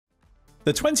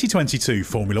The 2022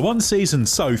 Formula 1 season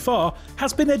so far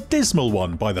has been a dismal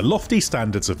one by the lofty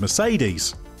standards of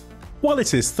Mercedes. While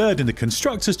it is third in the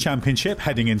Constructors' Championship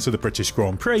heading into the British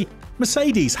Grand Prix,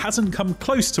 Mercedes hasn't come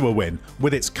close to a win,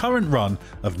 with its current run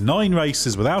of 9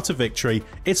 races without a victory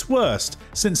its worst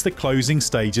since the closing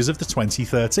stages of the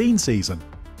 2013 season.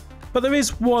 But there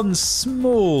is one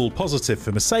small positive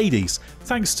for Mercedes,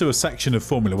 thanks to a section of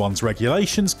Formula 1's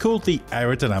regulations called the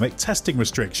Aerodynamic Testing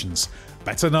Restrictions,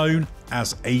 better known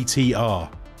as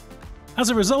ATR. As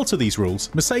a result of these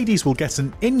rules, Mercedes will get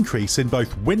an increase in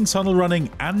both wind tunnel running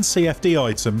and CFD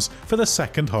items for the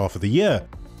second half of the year,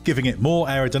 giving it more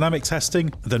aerodynamic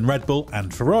testing than Red Bull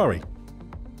and Ferrari.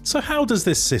 So how does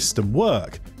this system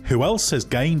work? Who else has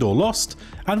gained or lost?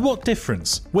 And what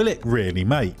difference will it really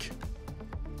make?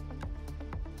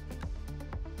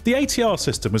 The ATR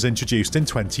system was introduced in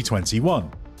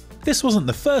 2021. This wasn't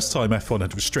the first time F1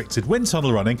 had restricted wind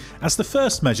tunnel running, as the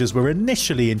first measures were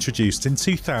initially introduced in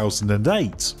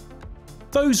 2008.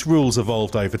 Those rules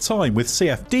evolved over time, with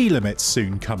CFD limits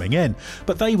soon coming in,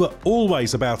 but they were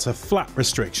always about a flat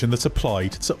restriction that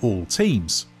applied to all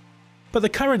teams. But the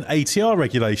current ATR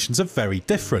regulations are very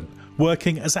different,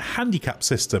 working as a handicap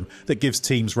system that gives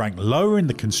teams ranked lower in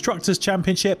the Constructors'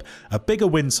 Championship a bigger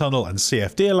wind tunnel and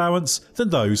CFD allowance than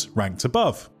those ranked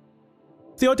above.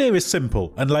 The idea is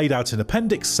simple and laid out in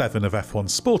Appendix 7 of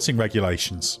F1's sporting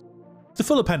regulations. The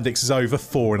full appendix is over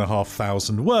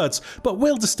 4,500 words, but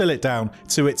we'll distill it down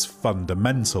to its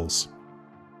fundamentals.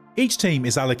 Each team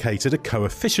is allocated a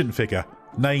coefficient figure,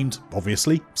 named,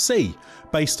 obviously, C,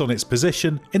 based on its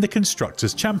position in the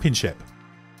Constructors' Championship.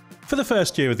 For the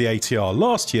first year of the ATR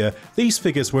last year, these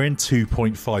figures were in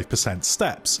 2.5%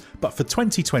 steps, but for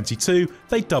 2022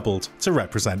 they doubled to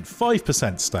represent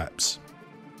 5% steps.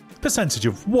 Percentage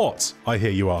of what, I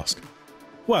hear you ask?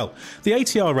 Well, the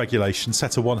ATR regulation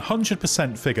set a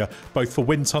 100% figure both for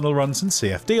wind tunnel runs and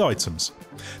CFD items.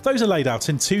 Those are laid out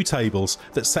in 2 tables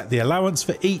that set the allowance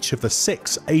for each of the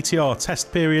 6 ATR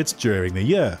test periods during the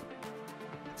year.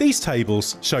 These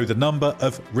tables show the number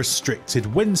of restricted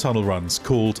wind tunnel runs,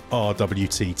 called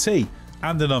RWTT,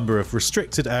 and the number of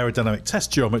restricted aerodynamic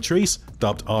test geometries,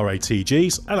 dubbed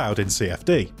RATGs, allowed in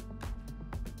CFD.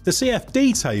 The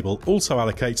CFD table also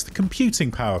allocates the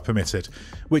computing power permitted,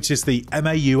 which is the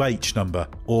MAUH number,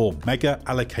 or Mega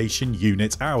Allocation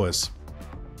Unit Hours.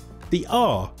 The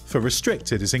R for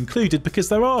restricted is included because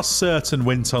there are certain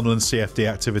wind tunnel and CFD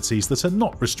activities that are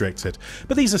not restricted,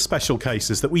 but these are special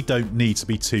cases that we don't need to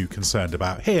be too concerned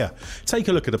about here. Take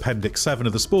a look at Appendix 7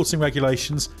 of the sporting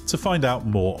regulations to find out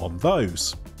more on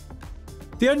those.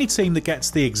 The only team that gets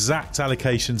the exact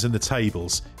allocations in the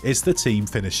tables is the team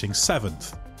finishing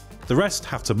 7th. The rest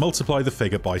have to multiply the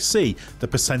figure by C, the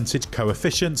percentage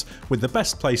coefficient, with the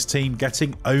best placed team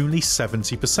getting only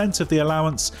 70% of the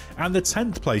allowance and the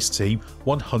 10th placed team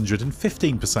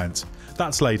 115%.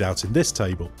 That's laid out in this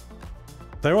table.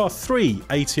 There are 3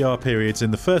 ATR periods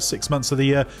in the first 6 months of the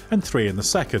year and 3 in the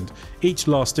second, each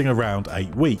lasting around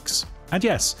 8 weeks. And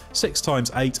yes, 6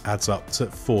 times 8 adds up to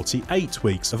 48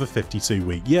 weeks of a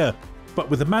 52-week year. But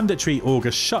with the mandatory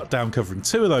August shutdown covering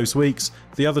 2 of those weeks,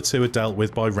 the other 2 are dealt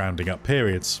with by rounding up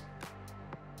periods.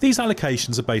 These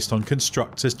allocations are based on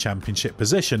Constructors' Championship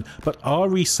position, but are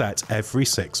reset every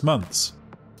 6 months.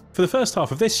 For the first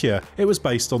half of this year, it was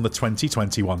based on the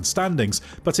 2021 standings,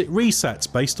 but it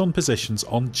resets based on positions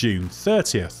on June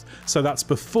 30th, so that's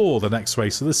before the next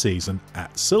race of the season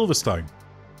at Silverstone.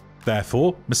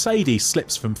 Therefore, Mercedes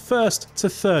slips from 1st to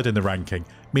 3rd in the ranking,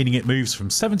 meaning it moves from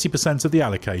 70% of the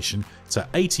allocation to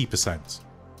 80%.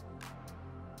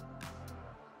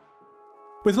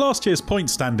 With last year's point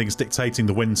standings dictating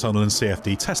the wind tunnel and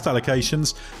CFD test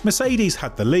allocations, Mercedes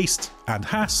had the least, and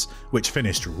Haas, which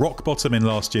finished rock bottom in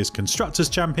last year's Constructors'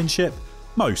 Championship,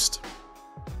 most.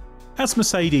 As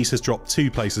Mercedes has dropped 2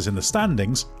 places in the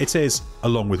standings, it is,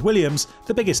 along with Williams,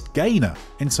 the biggest gainer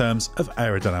in terms of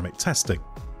aerodynamic testing.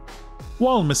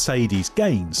 While Mercedes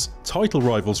gains, title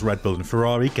rivals Red Bull and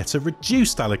Ferrari get a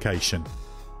reduced allocation.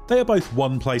 They are both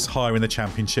 1 place higher in the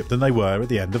championship than they were at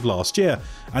the end of last year,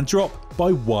 and drop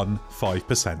by 1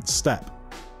 5% step.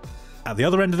 At the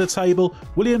other end of the table,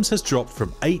 Williams has dropped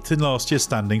from 8th in last year's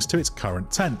standings to its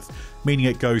current 10th, meaning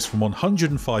it goes from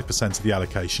 105% of the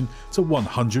allocation to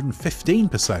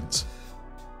 115%.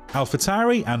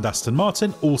 AlphaTauri and Aston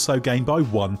Martin also gain by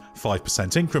 1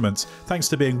 5% increment, thanks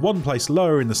to being 1 place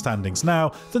lower in the standings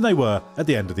now than they were at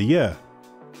the end of the year.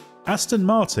 Aston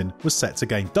Martin was set to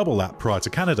gain double that prior to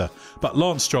Canada, but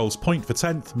Lance Stroll's point for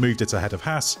 10th moved it ahead of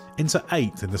Haas into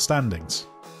 8th in the standings.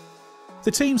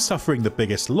 The team suffering the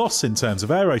biggest loss in terms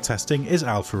of aero testing is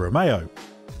Alfa Romeo.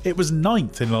 It was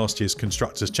 9th in last year's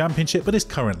Constructors' Championship but is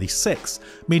currently 6th,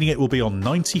 meaning it will be on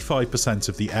 95%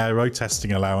 of the aero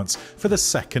testing allowance for the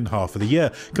second half of the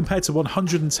year, compared to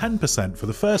 110% for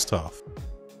the first half.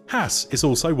 Haas is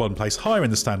also one place higher in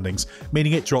the standings,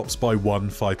 meaning it drops by one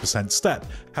 5% step,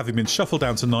 having been shuffled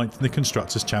down to 9th in the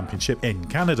Constructors' Championship in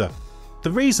Canada.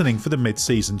 The reasoning for the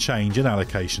mid-season change in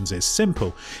allocations is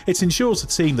simple. It ensures a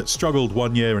team that struggled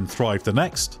one year and thrived the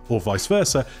next, or vice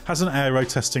versa, has an aero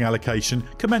testing allocation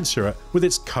commensurate with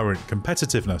its current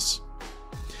competitiveness.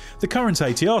 The current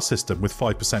ATR system, with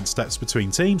 5% steps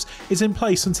between teams, is in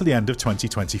place until the end of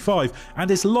 2025 and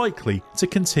is likely to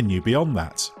continue beyond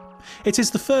that. It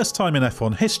is the first time in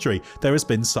F1 history there has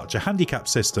been such a handicap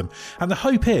system, and the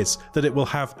hope is that it will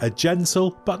have a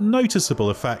gentle but noticeable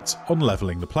effect on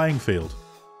levelling the playing field.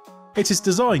 It is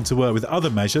designed to work with other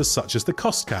measures such as the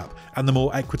cost cap and the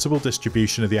more equitable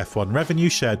distribution of the F1 revenue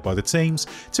shared by the teams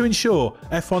to ensure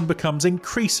F1 becomes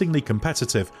increasingly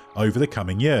competitive over the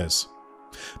coming years.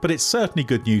 But it's certainly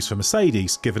good news for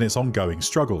Mercedes given its ongoing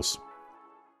struggles.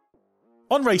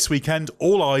 On race weekend,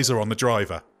 all eyes are on the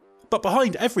driver. But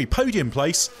behind every podium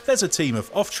place, there's a team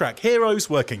of off-track heroes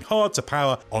working hard to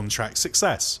power on-track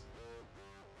success.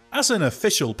 As an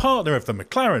official partner of the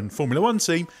McLaren Formula 1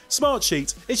 team,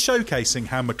 Smartsheet is showcasing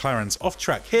how McLaren's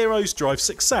off-track heroes drive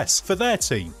success for their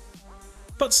team.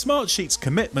 But Smartsheet's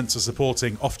commitment to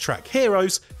supporting off-track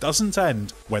heroes doesn't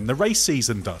end when the race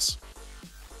season does.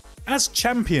 As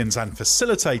champions and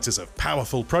facilitators of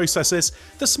powerful processes,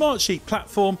 the Smartsheet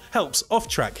platform helps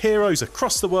off-track heroes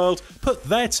across the world put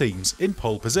their teams in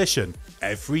pole position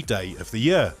every day of the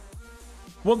year.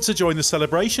 Want to join the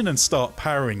celebration and start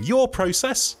powering your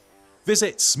process?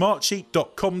 Visit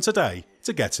smartsheet.com today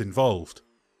to get involved.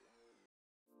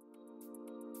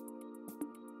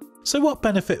 So what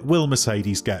benefit will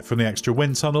Mercedes get from the extra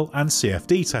wind tunnel and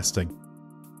CFD testing?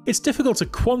 It's difficult to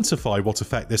quantify what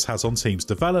effect this has on teams'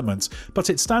 development, but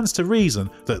it stands to reason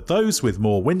that those with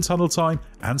more wind tunnel time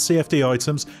and CFD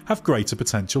items have greater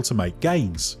potential to make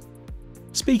gains.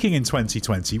 Speaking in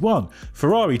 2021,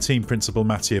 Ferrari team principal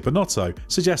Mattia Binotto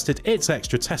suggested its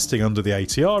extra testing under the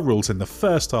ATR rules in the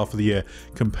first half of the year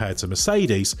compared to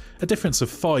Mercedes, a difference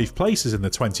of 5 places in the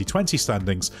 2020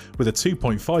 standings with a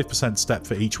 2.5% step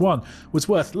for each one, was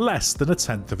worth less than a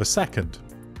tenth of a second.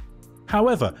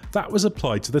 However, that was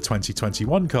applied to the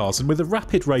 2021 cars, and with the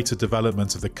rapid rate of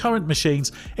development of the current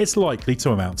machines, it's likely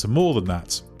to amount to more than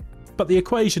that. But the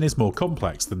equation is more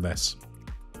complex than this.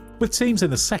 With teams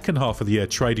in the second half of the year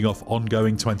trading off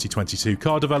ongoing 2022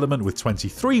 car development with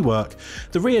 23 work,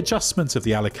 the readjustment of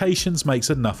the allocations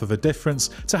makes enough of a difference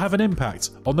to have an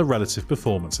impact on the relative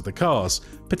performance of the cars,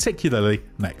 particularly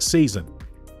next season.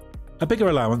 A bigger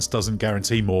allowance doesn't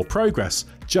guarantee more progress,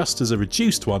 just as a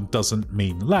reduced one doesn't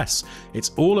mean less. It's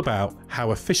all about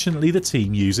how efficiently the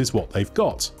team uses what they've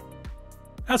got.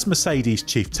 As Mercedes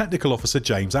Chief Technical Officer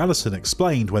James Allison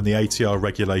explained when the ATR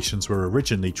regulations were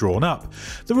originally drawn up,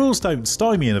 the rules don't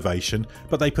stymie innovation,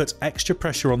 but they put extra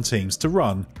pressure on teams to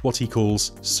run what he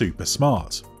calls super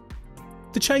smart.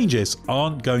 The changes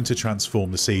aren't going to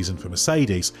transform the season for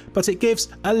Mercedes, but it gives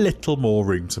a little more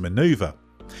room to manoeuvre.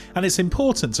 And it's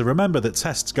important to remember that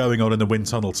tests going on in the wind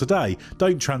tunnel today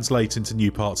don't translate into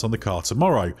new parts on the car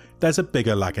tomorrow. There's a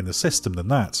bigger lag in the system than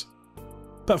that.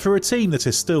 But for a team that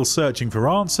is still searching for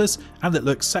answers and that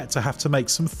looks set to have to make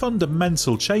some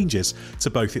fundamental changes to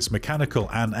both its mechanical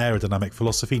and aerodynamic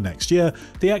philosophy next year,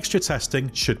 the extra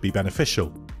testing should be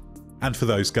beneficial. And for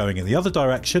those going in the other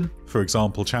direction, for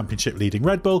example championship leading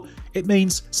Red Bull, it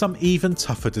means some even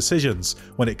tougher decisions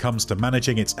when it comes to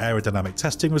managing its aerodynamic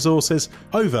testing resources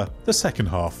over the second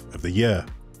half of the year.